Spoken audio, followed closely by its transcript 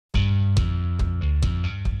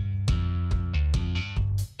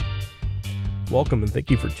Welcome and thank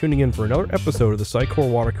you for tuning in for another episode of the Sitecore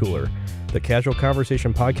Water Cooler, the casual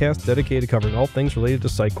conversation podcast dedicated to covering all things related to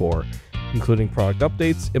Sitecore, including product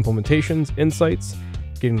updates, implementations, insights,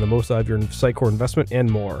 getting the most out of your Sitecore investment, and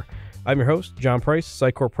more. I'm your host, Jon Price,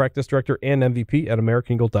 Sitecore Practice Director and MVP at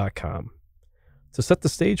AmericanEagle.com. To set the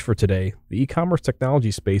stage for today, the e-commerce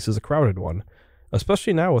technology space is a crowded one,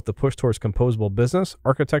 especially now with the push towards composable business,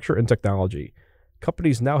 architecture, and technology.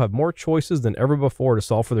 Companies now have more choices than ever before to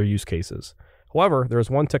solve for their use cases. However, there is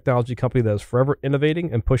one technology company that is forever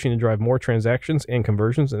innovating and pushing to drive more transactions and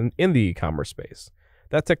conversions in the e-commerce space.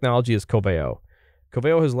 That technology is Coveo.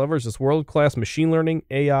 Coveo has leveraged this world-class machine learning,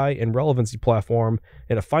 AI, and relevancy platform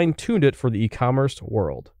and have fine-tuned it for the e-commerce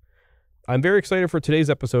world. I'm very excited for today's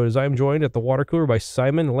episode as I am joined at the water cooler by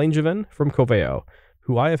Simon Langevin from Coveo,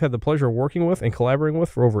 who I have had the pleasure of working with and collaborating with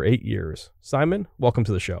for over 8 years. Simon, welcome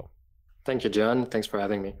to the show. Thank you, John. Thanks for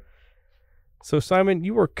having me. So Simon,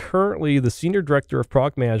 you are currently the Senior Director of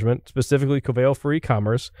Product Management, specifically Coveo for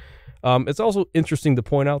e-commerce. It's also interesting to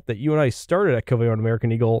point out that you and I started at Coveo and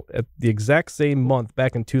American Eagle at the exact same month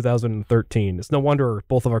back in 2013. It's no wonder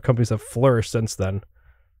both of our companies have flourished since then.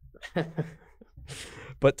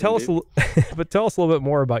 But tell us a little bit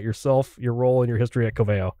more about yourself, your role, and your history at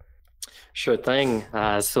Coveo. Sure thing.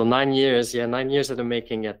 So 9 years, 9 years in the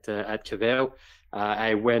making at Coveo.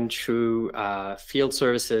 I went through field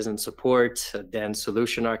services and support, then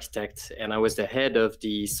solution architect, and I was the head of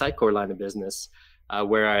the Sitecore line of business,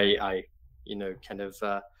 where I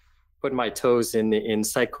put my toes in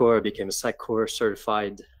Sitecore, became a Sitecore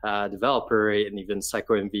certified developer, and even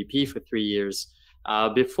Sitecore MVP for 3 years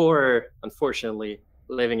before, unfortunately,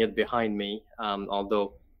 leaving it behind me.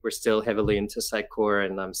 Although we're still heavily into Sitecore,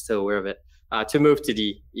 and I'm still aware of it, to move to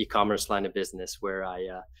the e-commerce line of business, where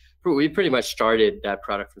we pretty much started that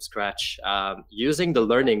product from scratch, using the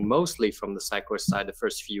learning mostly from the Sitecore side, the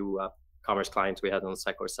first few commerce clients we had on the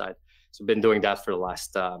Sitecore side. So been doing that for the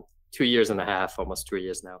last 2 years and a half, almost 3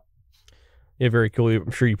 years now. Yeah, very cool.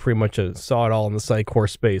 I'm sure you pretty much saw it all in the Sitecore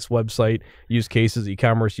space, website use cases,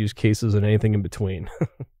 e-commerce use cases, and anything in between.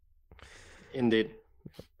 Indeed.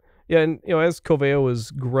 Yeah, and as Coveo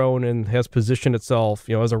has grown and has positioned itself,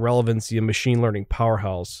 as a relevancy and machine learning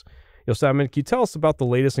powerhouse, Simon, can you tell us about the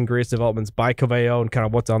latest and greatest developments by Coveo and kind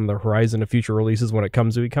of what's on the horizon of future releases when it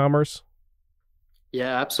comes to e-commerce?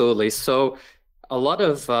 Yeah, absolutely. So a lot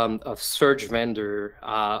of search vendor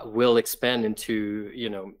will expand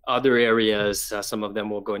into other areas. Some of them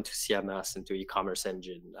will go into CMS, into e-commerce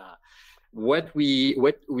engine. What we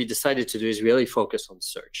decided to do is really focus on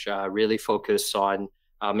search, really focus on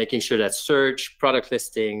making sure that search, product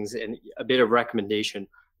listings, and a bit of recommendation,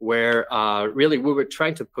 where really we were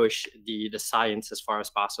trying to push the science as far as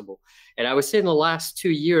possible. And I would say in the last 2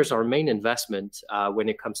 years, our main investment when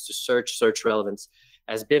it comes to search relevance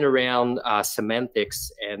has been around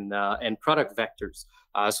semantics and product vectors.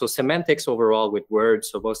 So semantics overall with words,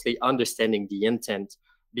 so mostly understanding the intent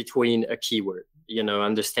between a keyword,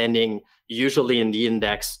 understanding usually in the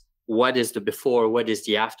index, what is the before, what is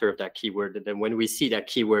the after of that keyword. And then when we see that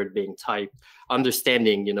keyword being typed,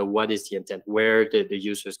 understanding, what is the intent, where the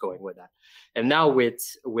user is going with that. And now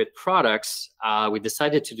with products, we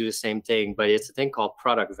decided to do the same thing, but it's a thing called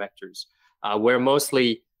product vectors, where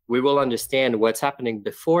mostly we will understand what's happening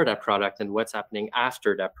before that product and what's happening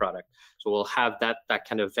after that product. So we'll have that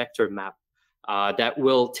kind of vector map that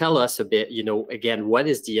will tell us a bit, again, what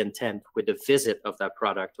is the intent with the visit of that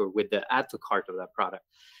product or with the add to cart of that product.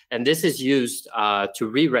 And this is used to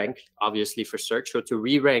re-rank, obviously, for search, or to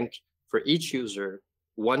re-rank for each user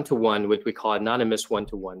one-to-one, what we call anonymous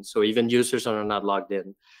one-to-one. So even users that are not logged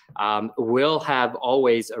in will have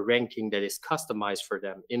always a ranking that is customized for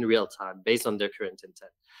them in real time based on their current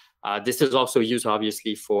intent. This is also used,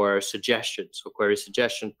 obviously, for suggestions, so query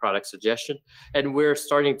suggestion, product suggestion, and we're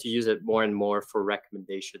starting to use it more and more for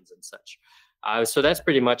recommendations and such. So that's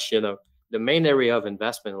pretty much, the main area of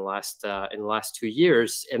investment in the last 2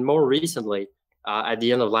 years. And more recently, at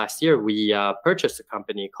the end of last year, we purchased a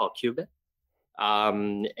company called Qubit.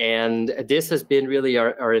 And this has been really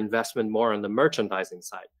our investment more on the merchandising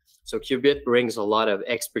side. So Qubit brings a lot of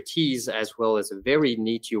expertise as well as a very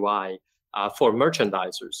neat UI for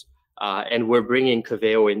merchandisers. And we're bringing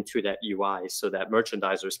Coveo into that UI so that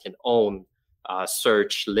merchandisers can own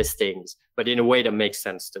search listings, but in a way that makes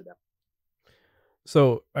sense to them.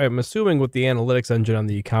 So I'm assuming with the analytics engine on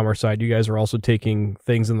the e-commerce side, you guys are also taking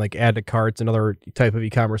things in like add to carts and other type of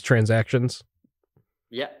e-commerce transactions.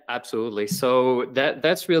 Yeah, absolutely. So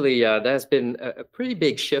that's really that has been a pretty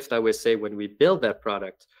big shift, I would say, when we build that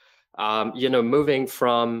product. Moving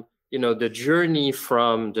from the journey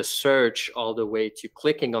from the search all the way to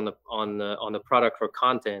clicking on the product or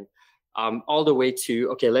content all the way to,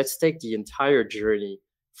 okay, let's take the entire journey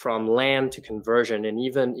from land to conversion, and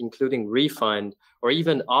even including refund or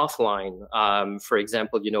even offline. For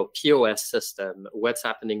example, POS system, what's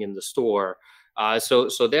happening in the store.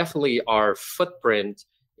 So definitely our footprint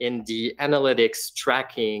in the analytics,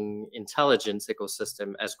 tracking, intelligence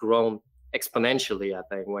ecosystem has grown exponentially, I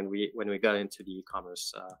think, when we got into the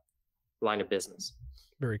e-commerce line of business.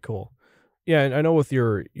 Very cool. Yeah, and I know with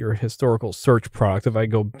your historical search product, if I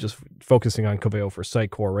go just focusing on Coveo for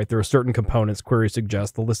Sitecore, right, there are certain components, query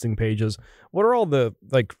suggest, the listing pages. What are all the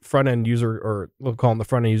like front end user, or we'll call them the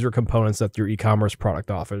front end user components that your e-commerce product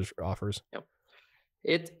offers? Yep.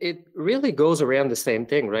 It really goes around the same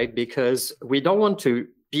thing, right? Because we don't want to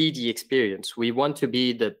be the experience. We want to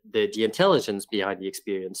be the intelligence behind the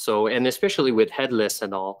experience. So, and especially with headless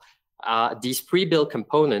and all, these pre-built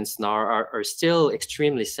components now are still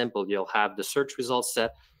extremely simple. You'll have the search results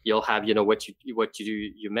set. You'll have,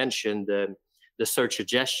 you mentioned, the search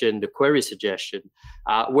suggestion, the query suggestion.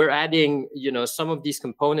 We're adding, some of these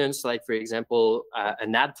components, like for example,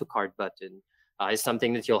 an add to cart button is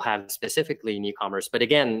something that you'll have specifically in e-commerce. But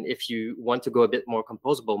again, if you want to go a bit more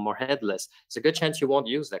composable, more headless, it's a good chance you won't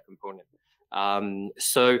use that component.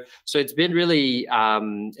 So it's been really,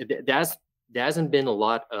 there hasn't been a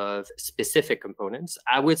lot of specific components.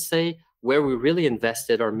 I would say where we really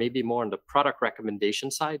invested are maybe more on the product recommendation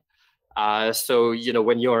side. So,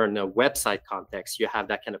 when you're in a website context, you have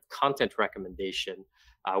that kind of content recommendation,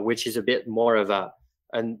 which is a bit more of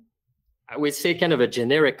I would say kind of a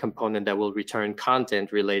generic component that will return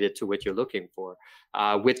content related to what you're looking for.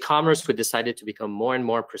 With commerce, we decided to become more and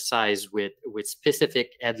more precise with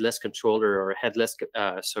specific headless controller or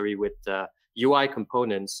with UI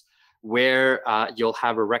components, where you'll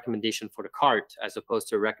have a recommendation for the cart as opposed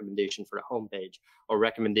to a recommendation for the home page, or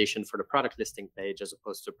recommendation for the product listing page as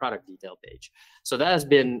opposed to a product detail page. So that has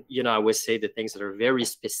been, I would say, the things that are very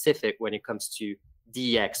specific when it comes to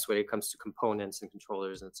DX, when it comes to components and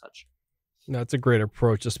controllers and such. That's a great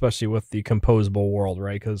approach, especially with the composable world,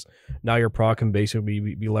 right? Because now your product can basically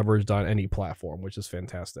be leveraged on any platform, which is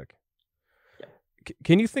fantastic.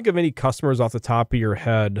 Can you think of any customers off the top of your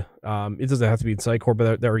head? It doesn't have to be in Sitecore,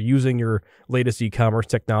 but that are using your latest e-commerce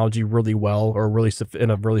technology really well, or really in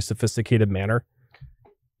a really sophisticated manner?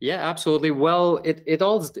 Yeah, absolutely. Well, it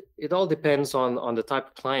all depends on the type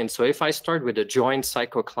of client. So if I start with a joint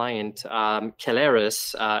Sitecore client,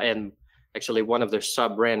 Caleres, and actually one of their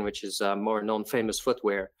sub brand, which is more known famous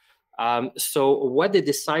footwear. So what they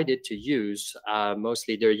decided to use,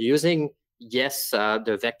 mostly they're using,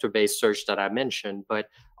 the vector-based search that I mentioned, but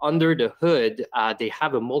under the hood, they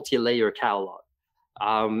have a multi-layer catalog.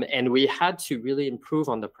 And we had to really improve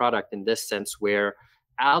on the product in this sense, where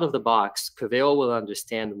out of the box, Coveo will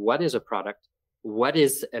understand what is a product, what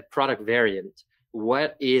is a product variant,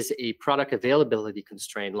 what is a product availability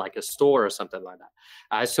constraint, like a store or something like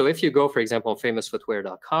that. So if you go, for example, on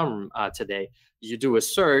famousfootwear.com today, you do a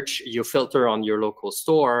search, you filter on your local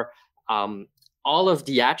store, all of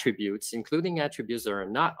the attributes, including attributes that are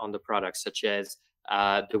not on the product, such as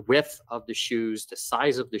the width of the shoes, the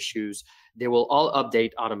size of the shoes, they will all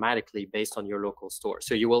update automatically based on your local store.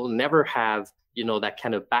 So you will never have, that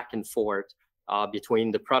kind of back and forth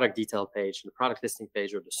between the product detail page, the product listing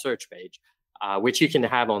page, or the search page. Which you can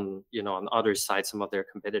have on, on other sites, some of their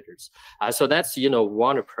competitors. So that's,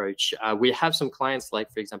 one approach. We have some clients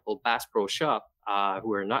like, for example, Bass Pro Shop,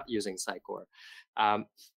 who are not using Sitecore.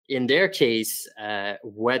 In their case,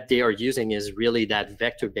 what they are using is really that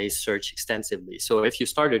vector-based search extensively. So if you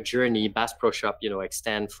start a journey, Bass Pro Shop,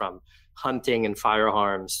 extend from hunting and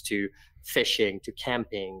firearms to fishing to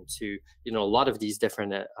camping to, a lot of these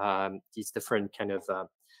different kind of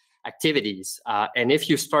activities. And if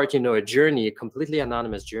you start, a journey, a completely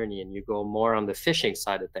anonymous journey, and you go more on the fishing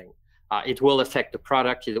side of things, it will affect the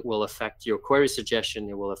product, it will affect your query suggestion,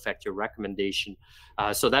 it will affect your recommendation.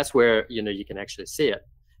 So that's where, you can actually see it.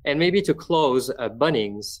 And maybe to close,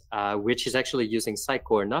 Bunnings, which is actually using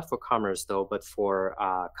Sitecore, not for commerce though, but for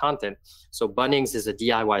content. So Bunnings is a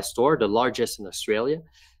DIY store, the largest in Australia.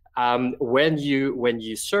 When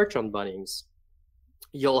you search on Bunnings,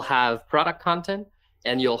 you'll have product content,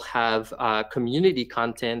 and you'll have community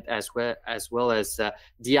content as well as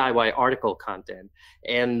DIY article content,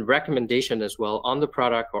 and recommendation as well on the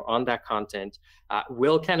product or on that content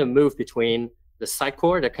will kind of move between the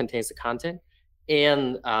Sitecore that contains the content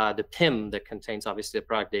and the PIM that contains obviously the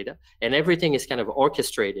product data, and everything is kind of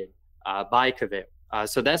orchestrated by Coveo.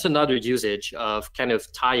 So that's another usage of kind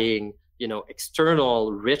of tying,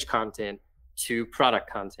 external rich content to product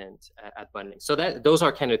content at Bunnings. So those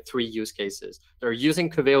are kind of three use cases. They're using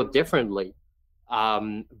Coveo differently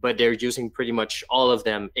but they're using pretty much all of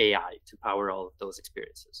them AI to power all of those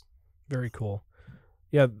experiences. Very cool.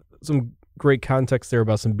 Yeah, some great context there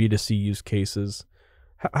about some B2C use cases.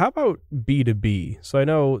 How about B2B? So I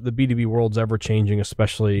know the B2B world's ever changing,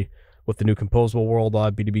 especially with the new composable world. A lot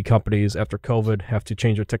of B2B companies after COVID have to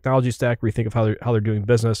change their technology stack, rethink of how they're doing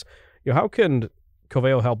business. How can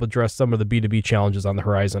Coveo help address some of the B2B challenges on the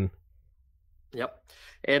horizon? Yep.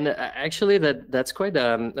 And actually, that's quite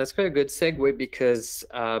a good segue, because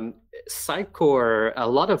Sitecore, a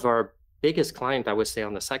lot of our biggest client, I would say,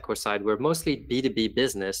 on the Sitecore side, were mostly B2B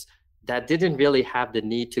business that didn't really have the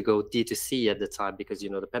need to go D2C at the time, because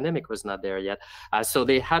the pandemic was not there yet. So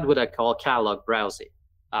they had what I call catalog browsing.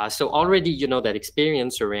 So already that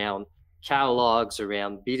experience around catalogs,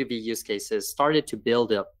 around B2B use cases started to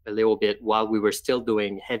build up a little bit while we were still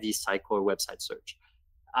doing heavy Sitecore website search.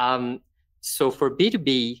 So for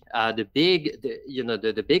B2B,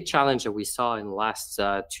 the big challenge that we saw in the last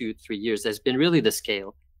 2-3 years has been really the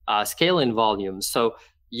scale and volume. So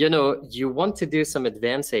you want to do some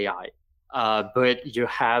advanced AI, but you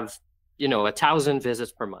have 1,000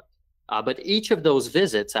 visits per month. But each of those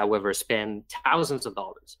visits, however, spend thousands of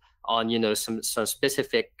dollars on some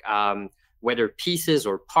specific whether pieces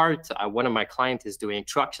or parts. One of my clients is doing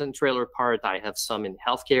trucks and trailer part. I have some in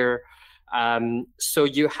healthcare. So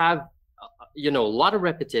you have a lot of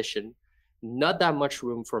repetition, not that much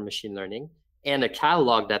room for machine learning, and a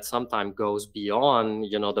catalog that sometimes goes beyond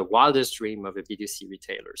the wildest dream of a B2C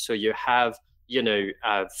retailer. So you have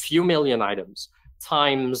a few million items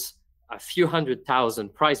times a few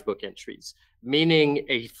 100,000 price book entries, meaning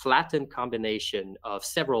a flattened combination of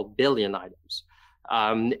several billion items.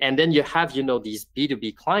 And then you have these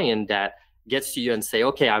B2B client that gets to you and say,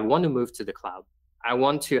 okay, I want to move to the cloud. I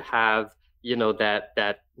want to have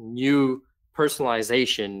that new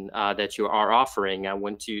personalization that you are offering. I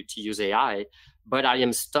want to use AI, but I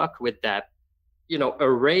am stuck with that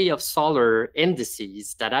array of solver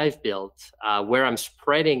indices that I've built, where I'm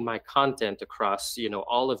spreading my content across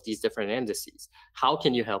all of these different indices. How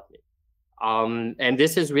can you help me? And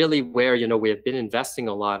this is really where we have been investing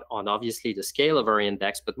a lot on, obviously, the scale of our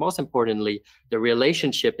index, but most importantly, the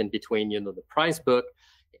relationship in between the price book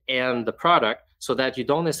and the product, so that you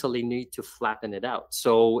don't necessarily need to flatten it out.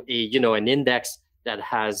 So an index that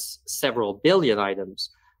has several billion items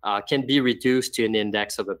can be reduced to an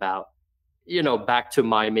index of about back to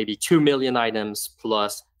my maybe 2 million items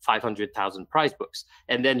plus 500,000 price books.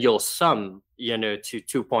 And then you'll sum, to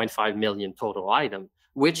 2.5 million total item,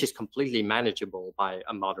 which is completely manageable by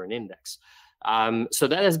a modern index. So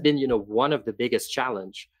that has been, one of the biggest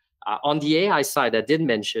challenge. On the AI side, I did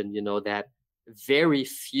mention, that very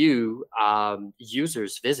few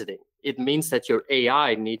users visiting. It means that your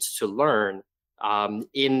AI needs to learn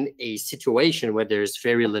in a situation where there's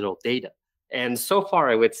very little data. And so far,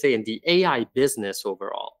 I would say in the AI business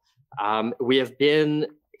overall, we have been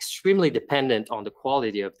extremely dependent on the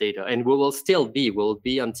quality of data, and we will still be. We'll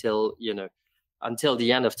be until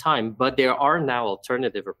the end of time. But there are now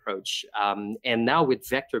alternative approach, and now with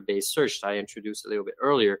vector-based search that I introduced a little bit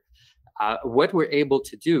earlier, what we're able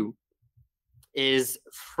to do is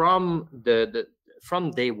from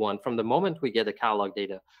day one, from the moment we get the catalog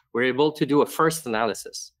data, we're able to do a first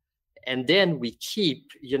analysis. And then we keep,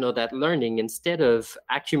 that learning, instead of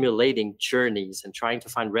accumulating journeys and trying to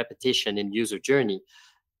find repetition in user journey,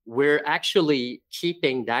 we're actually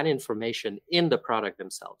keeping that information in the product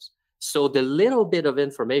themselves. So the little bit of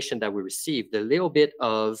information that we receive, the little bit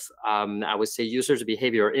of, I would say, users'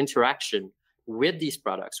 behavior or interaction with these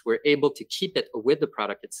products, we're able to keep it with the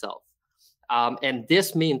product itself. And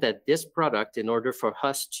this means that this product, in order for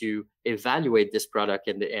us to evaluate this product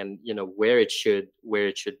and where it should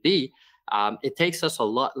be, it takes us a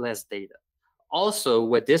lot less data. Also,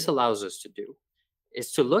 what this allows us to do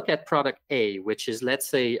is to look at product A, which is, let's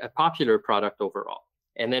say, a popular product overall,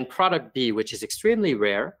 and then product B, which is extremely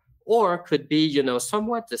rare, or could be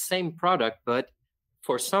somewhat the same product, but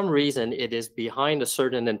for some reason it is behind a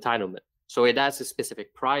certain entitlement, so it has a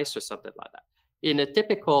specific price or something like that. In a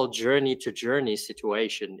typical journey-to-journey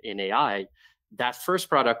situation in AI, that first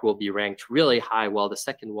product will be ranked really high, while the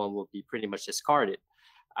second one will be pretty much discarded.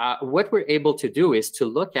 What we're able to do is to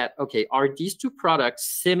look at, okay, are these two products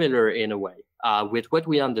similar in a way with what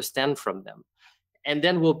we understand from them? And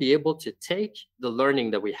then we'll be able to take the learning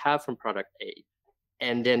that we have from product A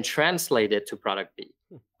and then translate it to product B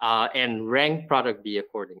and rank product B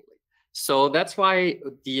accordingly. So that's why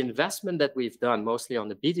the investment that we've done mostly on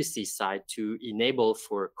the B2C side to enable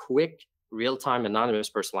for quick, real-time anonymous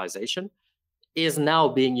personalization is now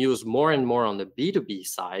being used more and more on the B2B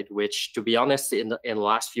side, which, to be honest, in the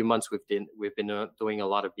last few months, we've been doing a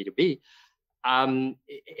lot of B2B.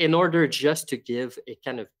 in order just to give a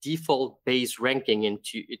kind of default base ranking and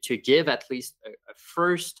to give at least a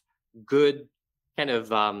first good kind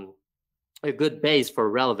of a good base for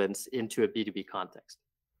relevance into a B2B context.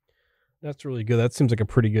 That's really good. That seems like a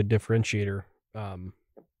pretty good differentiator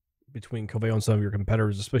between Coveo and some of your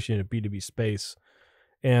competitors, especially in a B2B space.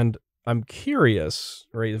 And I'm curious,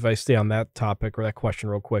 right, if I stay on that topic or that question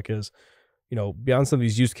real quick, is, beyond some of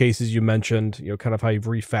these use cases you mentioned, kind of how you've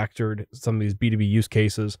refactored some of these B2B use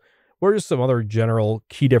cases, what are some other general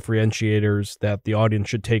key differentiators that the audience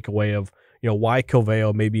should take away of, why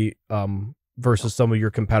Coveo maybe versus some of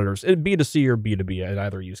your competitors in B2C or B2B in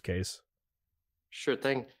either use case? Sure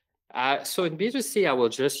thing. So in B2C, I will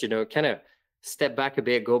just, kind of step back a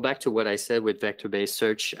bit, go back to what I said with vector-based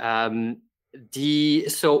search.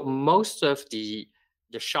 So most of the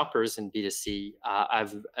shoppers in B2C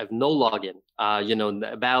have no login.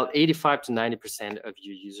 About 85 to 90% of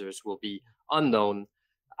your users will be unknown.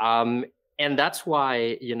 And that's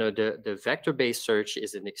why, the vector-based search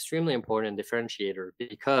is an extremely important differentiator,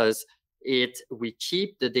 because we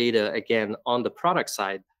keep the data, again, on the product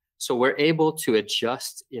side. So we're able to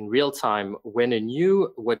adjust in real time when a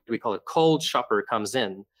new, what we call a cold shopper comes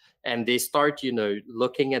in, and they start,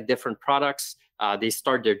 looking at different products. They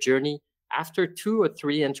start their journey. After 2 or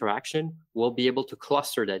 3 interaction, we'll be able to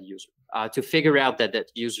cluster that user to figure out that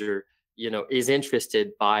user, is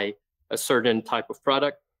interested by a certain type of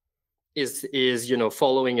product, is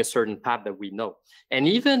following a certain path that we know. And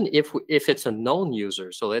even if it's a known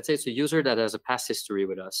user, so let's say it's a user that has a past history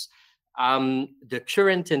with us, the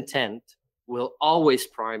current intent will always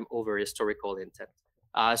prime over historical intent.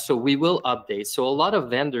 So we will update. So a lot of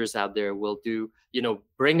vendors out there will do,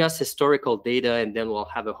 bring us historical data, and then we'll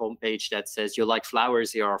have a homepage that says, you like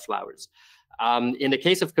flowers, here are flowers. In the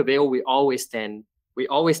case of Coveo, we always think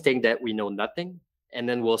that we know nothing, and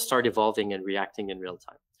then we'll start evolving and reacting in real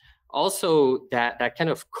time. Also, that kind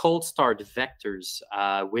of cold start vectors,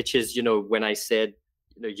 which is, when I said,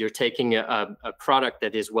 you're taking a product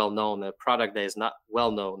that is well known, a product that is not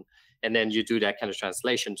well known, and then you do that kind of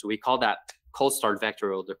translation. So we call that cold start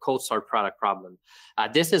vector, or the cold start product problem.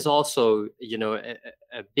 This is also,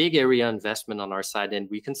 a big area investment on our side, and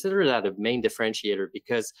we consider that a main differentiator,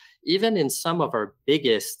 because even in some of our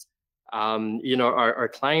biggest, our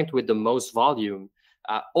client with the most volume,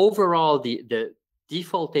 overall the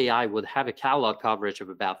default AI would have a catalog coverage of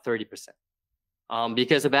about 30%,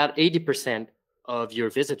 because about 80% of your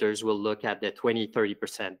visitors will look at the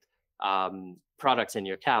 20-30% products in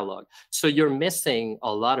your catalog. So you're missing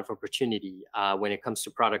a lot of opportunity when it comes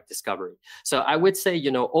to product discovery. So I would say,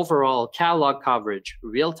 overall catalog coverage,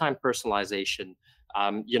 real-time personalization,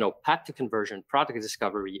 path to conversion, product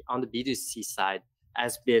discovery on the B2C side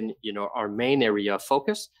has been, our main area of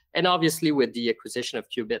focus. And obviously with the acquisition of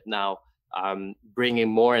Qubit now, bringing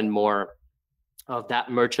more and more of that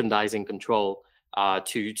merchandising control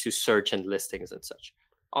to search and listings and such.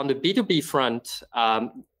 On the B2B front,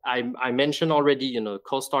 I mentioned already,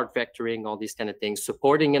 cold start vectoring, all these kind of things,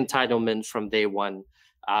 supporting entitlement from day one,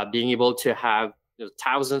 being able to have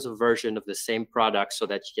thousands of versions of the same product so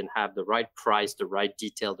that you can have the right price, the right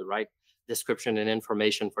detail, the right description and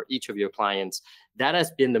information for each of your clients. That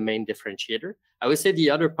has been the main differentiator. I would say the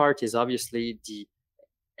other part is obviously the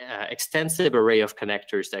extensive array of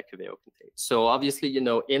connectors that Coveo contains. So obviously, in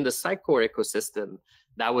the Sitecore ecosystem,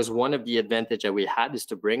 that was one of the advantages that we had, is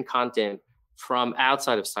to bring content from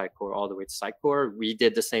outside of Sitecore all the way to Sitecore. We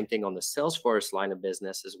did the same thing on the Salesforce line of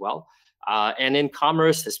business as well. And in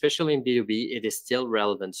commerce, especially in B2B, it is still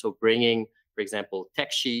relevant. So bringing, for example,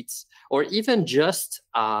 tech sheets, or even just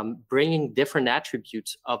bringing different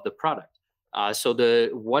attributes of the product. So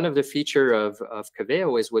one of the feature of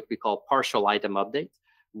Coveo is what we call partial item update,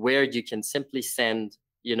 where you can simply send,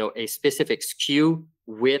 a specific SKU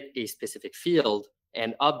with a specific field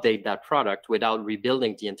and update that product without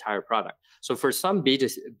rebuilding the entire product. So for some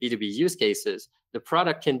B2B use cases, the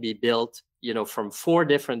product can be built, from 4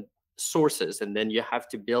 different sources, and then you have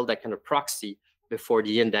to build that kind of proxy before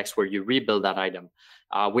the index where you rebuild that item.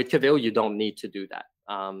 With Coveo, you don't need to do that.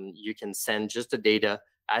 You can send just the data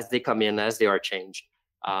as they come in, as they are changed,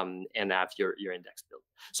 and have your index built.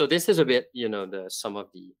 So this is a bit, some of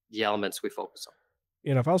the elements we focus on.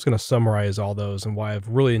 If I was going to summarize all those and why I've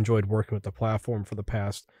really enjoyed working with the platform for the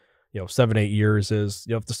past, 7-8 years is,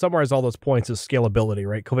 to summarize all those points is scalability,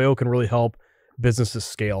 right? Coveo can really help businesses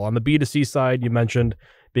scale. On the B2C side, you mentioned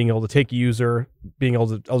being able to take a user, being able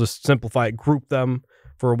to, I'll just simplify it, group them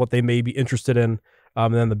for what they may be interested in.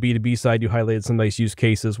 And then the B2B side, you highlighted some nice use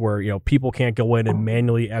cases where, people can't go in and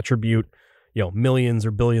manually attribute, millions or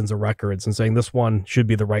billions of records and saying this one should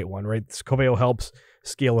be the right one, right? Coveo helps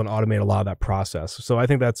scale and automate a lot of that process. So I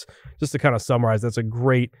think that's, just to kind of summarize, that's a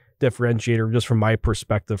great differentiator just from my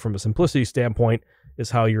perspective, from a simplicity standpoint, is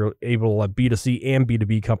how you're able to let B2C and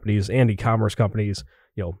B2B companies and e-commerce companies,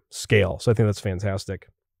 scale. So I think that's fantastic.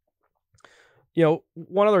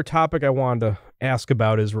 One other topic I wanted to ask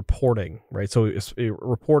about is reporting, right? So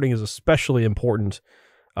reporting is especially important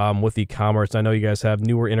with e-commerce. I know you guys have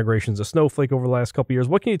newer integrations of Snowflake over the last couple of years.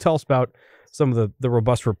 What can you tell us about some of the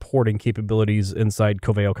robust reporting capabilities inside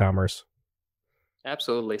Coveo Commerce?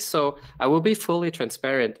 Absolutely. So I will be fully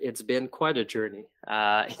transparent. It's been quite a journey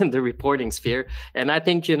in the reporting sphere. And I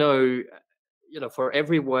think, for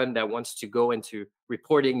everyone that wants to go into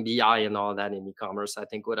reporting, BI and all that in e-commerce, I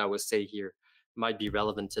think what I would say here might be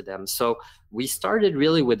relevant to them. So we started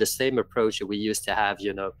really with the same approach that we used to have.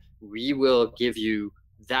 We will give you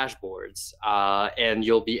dashboards and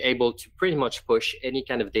you'll be able to pretty much push any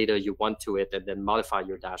kind of data you want to it and then modify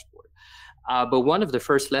your dashboard. But one of the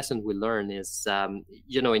first lessons we learned is,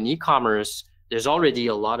 in e-commerce, there's already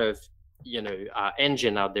a lot of,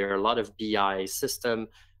 engine out there, a lot of BI system.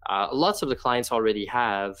 Lots of the clients already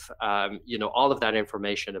have, all of that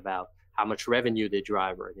information about how much revenue they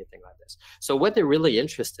drive or anything like this. So what they're really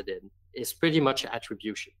interested in is pretty much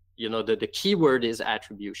attribution. The key word is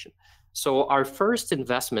attribution. So our first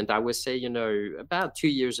investment, I would say, about 2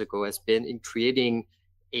 years ago, has been in creating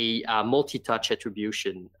a multi-touch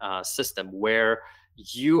attribution system where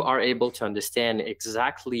you are able to understand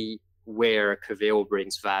exactly where Coveo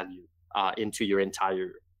brings value into your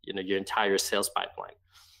entire sales pipeline.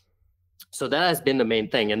 So that has been the main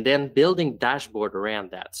thing. And then building dashboard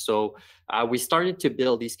around that. So we started to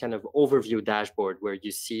build these kind of overview dashboard where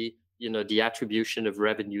you see, the attribution of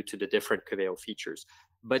revenue to the different Coveo features.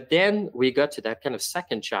 But then we got to that kind of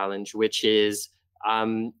second challenge, which is,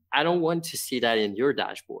 I don't want to see that in your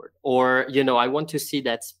dashboard, or, I want to see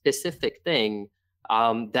that specific thing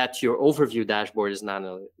that your overview dashboard is not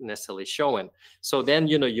necessarily showing. So then,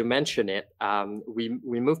 you mentioned it,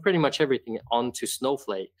 we moved pretty much everything onto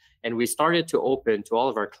Snowflake, and we started to open to all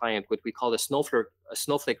of our clients what we call a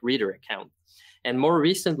Snowflake reader account. And more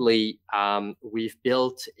recently, we've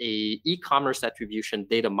built a e-commerce attribution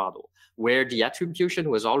data model where the attribution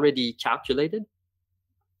was already calculated.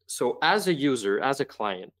 So as a user, as a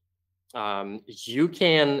client, you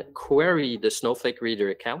can query the Snowflake reader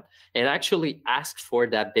account and actually ask for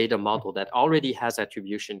that data model that already has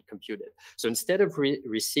attribution computed. So instead of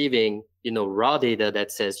receiving, raw data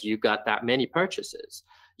that says you got that many purchases,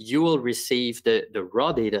 you will receive the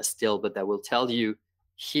raw data still, but that will tell you,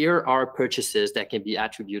 here are purchases that can be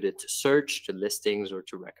attributed to search, to listings, or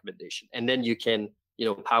to recommendation. And then you can,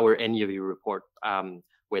 power any of your report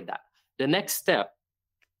with that. The next step,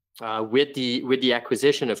 with the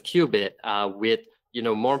acquisition of Qubit, with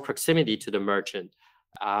more proximity to the merchant,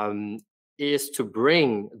 is to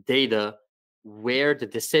bring data where the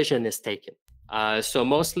decision is taken. So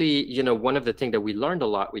mostly, one of the things that we learned a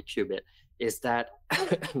lot with Qubit is that,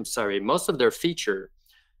 most of their feature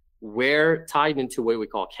were tied into what we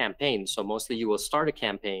call campaigns. So mostly you will start a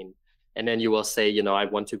campaign and then you will say, I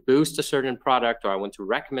want to boost a certain product, or I want to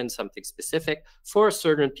recommend something specific for a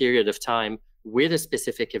certain period of time with a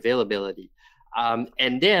specific availability.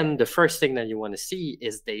 And then the first thing that you want to see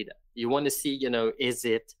is data. You want to see, is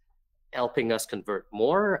it helping us convert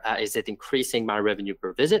more? Is it increasing my revenue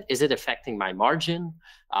per visit? Is it affecting my margin?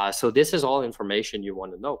 So this is all information you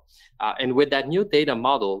want to know. And with that new data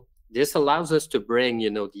model, this allows us to bring,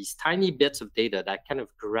 these tiny bits of data, that kind of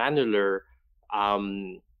granular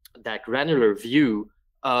view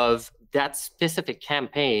of that specific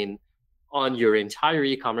campaign on your entire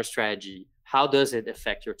e-commerce strategy. How does it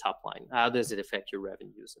affect your top line? How does it affect your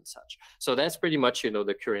revenues and such? So that's pretty much,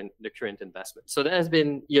 the current investment. So that has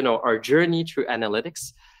been, our journey through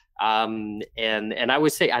analytics. And I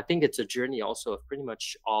would say, I think it's a journey also of pretty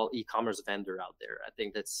much all e-commerce vendor out there. I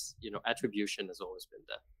think that's, attribution has always been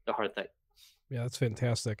the hard thing. Yeah, that's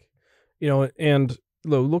fantastic. And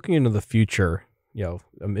looking into the future,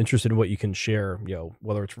 I'm interested in what you can share,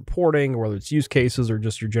 whether it's reporting or whether it's use cases or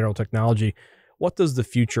just your general technology. What does the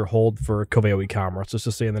future hold for Coveo e-commerce? Let's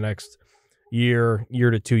just say in the next year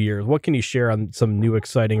to 2 years. What can you share on some new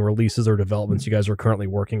exciting releases or developments you guys are currently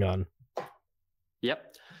working on?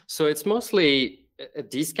 Yep. So it's mostly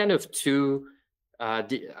these kind of two,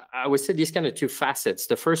 I would say these kind of two facets.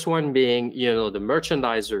 The first one being, the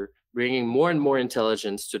merchandiser bringing more and more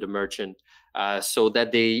intelligence to the merchant so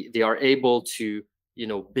that they are able to,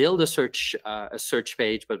 build a search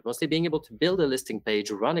page, but mostly being able to build a listing page,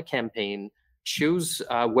 run a campaign, choose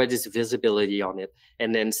what is visibility on it,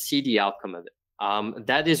 and then see the outcome of it.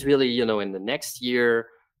 That is really, in the next year,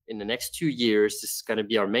 in the next 2 years, this is going to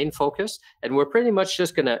be our main focus. And we're pretty much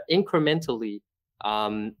just going to incrementally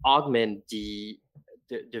augment the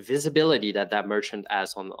visibility that merchant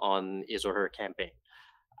has on his or her campaign.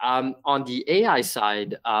 On the AI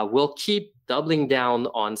side, we'll keep doubling down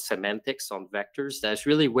on semantics, on vectors. That's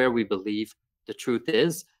really where we believe the truth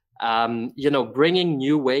is. Bringing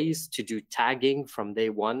new ways to do tagging from day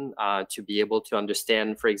one to be able to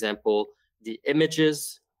understand, for example, the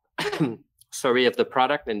images, of the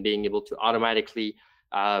product, and being able to automatically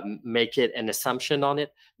make it an assumption on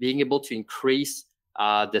it, being able to increase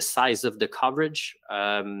the size of the coverage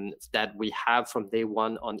that we have from day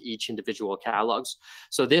one on each individual catalogs.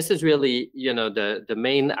 So this is really, the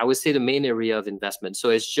main, I would say, the main area of investment. So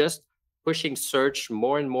it's just pushing search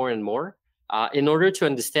more and more and more in order to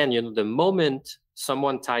understand, the moment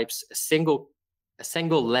someone types a single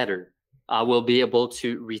letter, we'll be able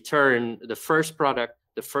to return the first product.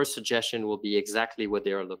 The first suggestion will be exactly what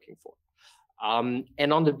they are looking for.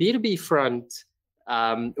 And on the B2B front,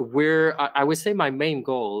 I would say my main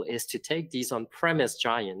goal is to take these on-premise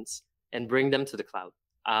giants and bring them to the cloud.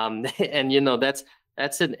 And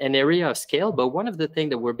that's an area of scale. But one of the things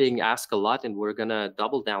that we're being asked a lot, and we're gonna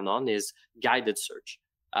double down on, is guided search.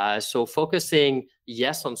 So focusing,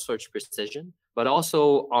 yes, on search precision, but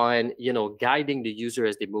also on guiding the user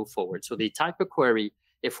as they move forward. So they type a query.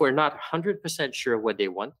 If we're not 100% sure what they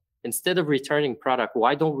want, instead of returning product,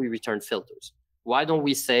 why don't we return filters? Why don't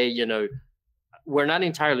we say, we're not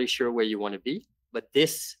entirely sure where you want to be, but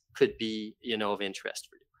this could be, of interest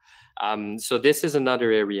for you. So this is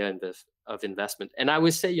another area of investment. And I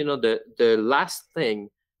would say, the last thing,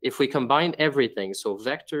 if we combine everything, so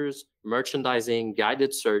vectors, merchandising,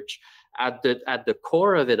 guided search, at the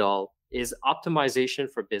core of it all is optimization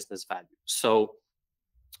for business value. So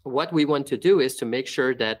what we want to do is to make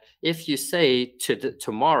sure that if you say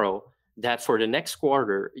tomorrow that for the next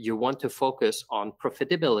quarter, you want to focus on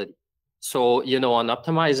profitability, so, on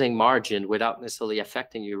optimizing margin without necessarily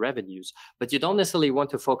affecting your revenues, but you don't necessarily want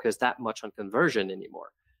to focus that much on conversion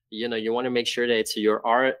anymore. You want to make sure that it's your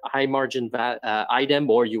high margin item,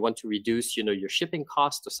 or you want to reduce, your shipping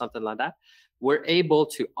cost or something like that. We're able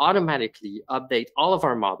to automatically update all of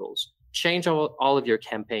our models, change all of your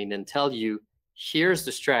campaign, and tell you, here's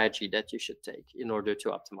the strategy that you should take in order to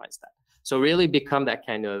optimize that. So really become that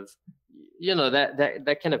kind of,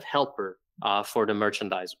 that kind of helper for the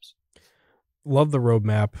merchandisers. Love the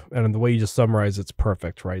roadmap, and the way you just summarize it's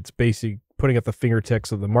perfect, right? It's basically putting at the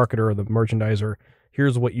fingertips of the marketer or the merchandiser,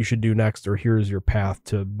 here's what you should do next, or here's your path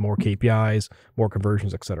to more KPIs, more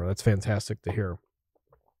conversions, etc. That's fantastic to hear.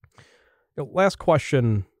 Last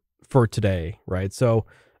question for today, right? So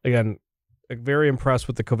again, very impressed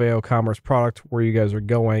with the Coveo Commerce product, where you guys are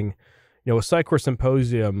going. With Sitecore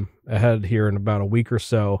Symposium ahead here in about a week or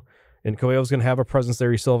so, and Coveo is going to have a presence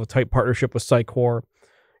there. You still have a tight partnership with Sitecore.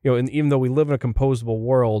 And even though we live in a composable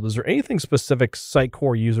world, is there anything specific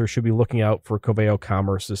Sitecore users should be looking out for Coveo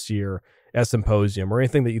Commerce this year at Symposium, or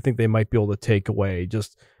anything that you think they might be able to take away,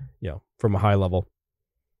 just from a high level?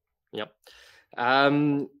 Yep.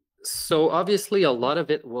 So obviously, a lot of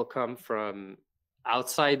it will come from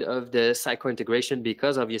outside of the Sitecore integration,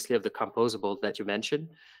 because obviously of the composable that you mentioned.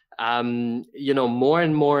 More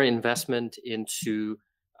and more investment into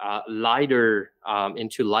lighter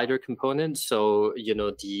components. So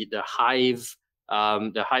the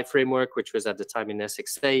Hive framework, which was at the time in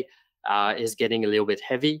SXA, is getting a little bit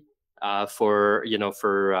heavy for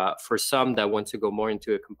some that want to go more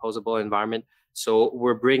into a composable environment. So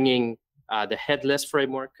we're bringing the headless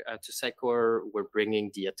framework to Sitecore. We're bringing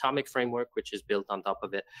the atomic framework, which is built on top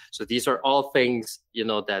of it. So these are all things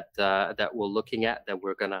that we're looking at, that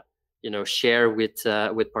we're gonna share with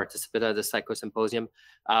participants at the Sitecore Symposium.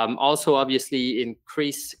 Also, obviously,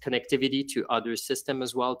 increase connectivity to other systems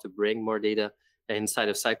as well, to bring more data inside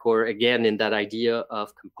of Sitecore. Again, in that idea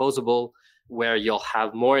of composable, where you'll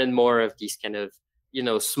have more and more of these kind of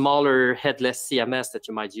smaller headless CMS that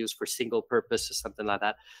you might use for single purpose or something like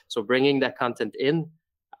that. So bringing that content in,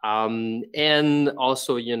 and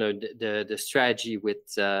also the strategy with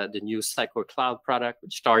the new Sitecore Cloud product,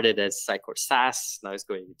 which started as Sitecore SaaS, now it's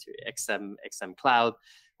going into XM Cloud.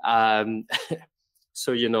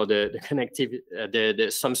 So the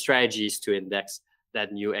connectivity, some strategies to index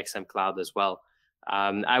that new XM Cloud as well.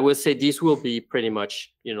 I would say these will be pretty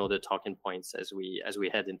much the talking points as we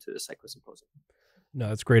head into the Sitecore Symposium. No,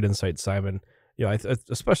 that's great insight, Simon.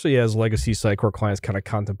 Especially as legacy Sitecore clients kind of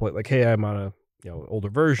contemplate, like, hey, I'm on a older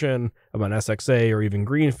version, I'm on SXA or even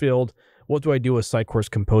Greenfield. What do I do with Sitecore's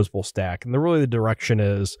composable stack? And the direction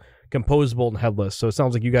is composable and headless. So it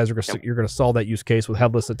sounds like you guys are you're going to solve that use case with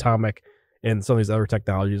headless, atomic, and some of these other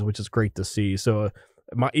technologies, which is great to see. So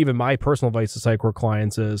even my personal advice to Sitecore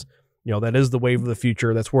clients is, that is the wave of the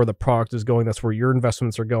future. That's where the product is going. That's where your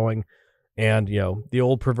investments are going. And, the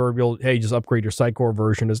old proverbial, hey, just upgrade your Sitecore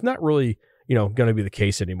version is not really, going to be the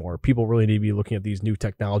case anymore. People really need to be looking at these new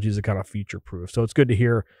technologies that kind of future proof. So it's good to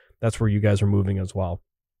hear that's where you guys are moving as well.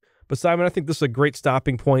 But Simon, I think this is a great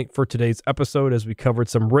stopping point for today's episode as we covered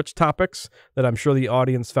some rich topics that I'm sure the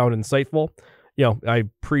audience found insightful. I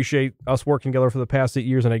appreciate us working together for the past 8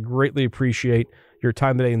 years, and I greatly appreciate your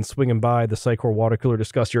time today in swinging by the Sitecore Water Cooler,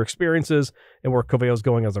 discuss your experiences and where Coveo is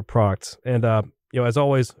going as a product. And, as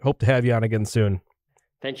always, hope to have you on again soon.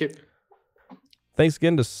 Thank you. Thanks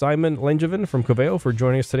again to Simon Langevin from Coveo for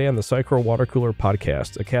joining us today on the Sitecore Water Cooler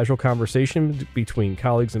podcast, a casual conversation between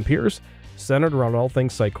colleagues and peers centered around all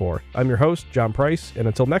things Sitecore. I'm your host, Jon Price, and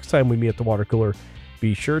until next time we meet at the water cooler,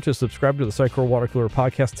 be sure to subscribe to the Sitecore Water Cooler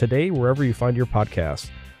podcast today, wherever you find your podcasts.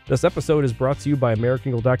 This episode is brought to you by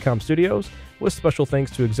AmericanEagle.com Studios, with special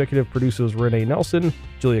thanks to executive producers Renee Nelson,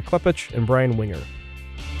 Julia Klepich, and Brian Winger.